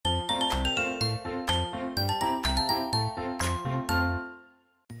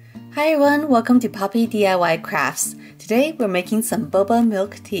Hi everyone, welcome to Poppy DIY Crafts. Today we're making some boba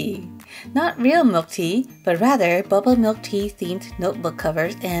milk tea. Not real milk tea, but rather boba milk tea themed notebook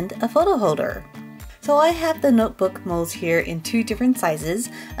covers and a photo holder. So I have the notebook molds here in two different sizes,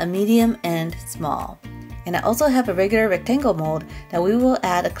 a medium and small. And I also have a regular rectangle mold that we will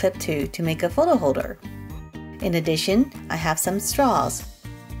add a clip to make a photo holder. In addition, I have some straws.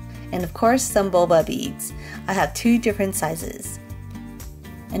 And of course some boba beads. I have two different sizes.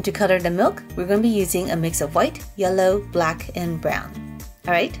 And to color the milk, we're going to be using a mix of white, yellow, black, and brown.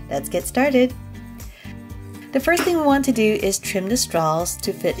 Alright, let's get started. The first thing we want to do is trim the straws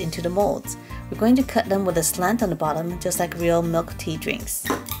to fit into the molds. We're going to cut them with a slant on the bottom, just like real milk tea drinks.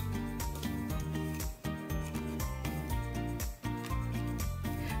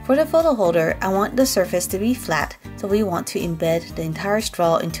 For the photo holder, I want the surface to be flat, so we want to embed the entire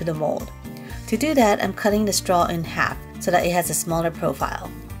straw into the mold. To do that, I'm cutting the straw in half so that it has a smaller profile.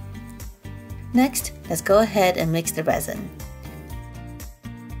 Next, let's go ahead and mix the resin.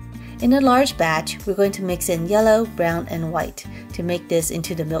 In a large batch, we're going to mix in yellow, brown, and white to make this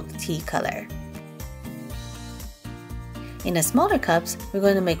into the milk tea color. In the smaller cups, we're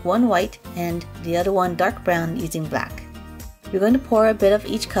going to make one white and the other one dark brown using black. We're going to pour a bit of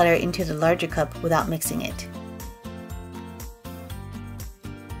each color into the larger cup without mixing it.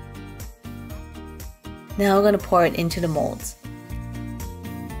 Now we're going to pour it into the molds.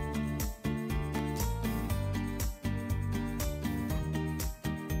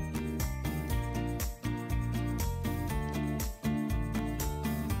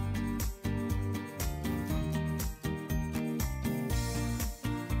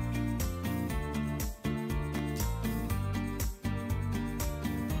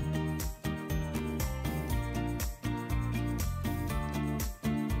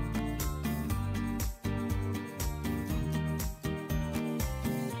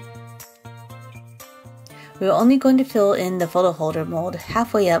 We're only going to fill in the photo holder mold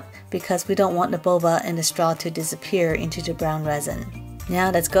halfway up because we don't want the boba and the straw to disappear into the brown resin.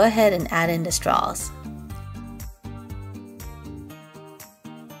 Now let's go ahead and add in the straws.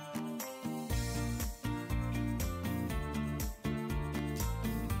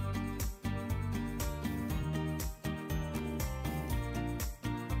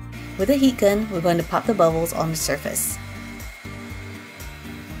 With a heat gun, we're going to pop the bubbles on the surface.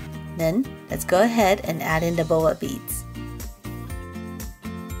 Then, let's go ahead and add in the boba beads.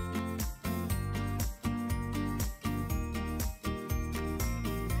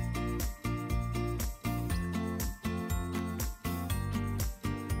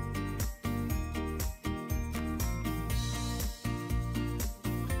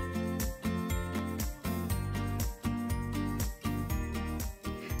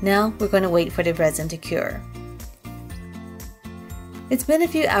 Now, we're going to wait for the resin to cure. It's been a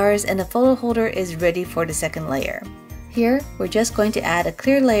few hours and the photo holder is ready for the second layer. Here, we're just going to add a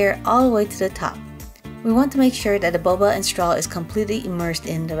clear layer all the way to the top. We want to make sure that the boba and straw is completely immersed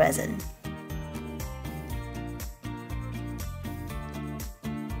in the resin.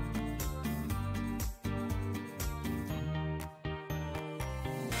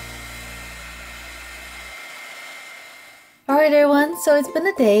 Alright everyone, so it's been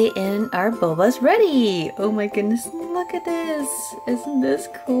a day and our boba's ready! Oh my goodness, look at this! Isn't this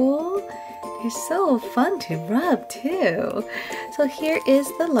cool? They're so fun to rub too! So here is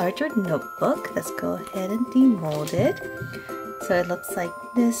the larger notebook. Let's go ahead and demold it. So it looks like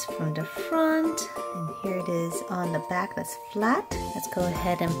this from the front, and here it is on the back that's flat. Let's go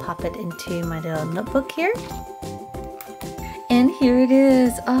ahead and pop it into my little notebook here. And here it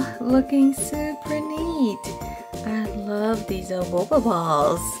is! Oh, looking super neat! I love these boba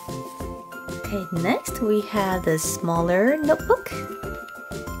balls. Okay, next we have the smaller notebook.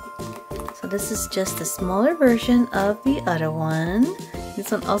 So this is just a smaller version of the other one. This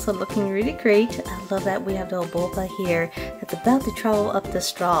one also looking really great. I love that we have the boba here that's about to travel up the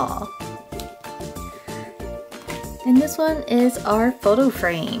straw. And this one is our photo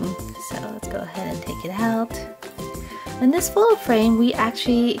frame. So let's go ahead and take it out. In this photo frame, we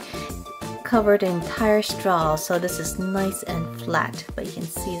actually cover the entire straw, so this is nice and flat, but you can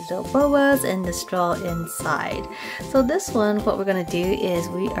see the bobas and the straw inside. So this one, what we're going to do is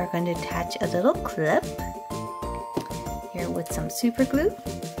we are going to attach a little clip here with some super glue.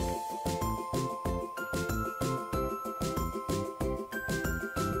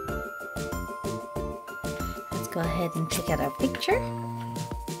 Let's go ahead and take out our picture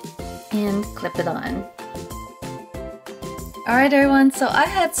and clip it on. Alright everyone, so I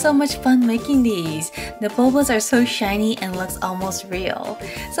had so much fun making these. The bobas are so shiny and looks almost real.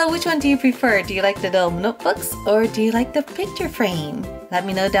 So which one do you prefer? Do you like the little notebooks or do you like the picture frame? Let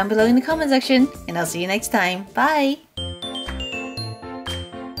me know down below in the comment section and I'll see you next time. Bye!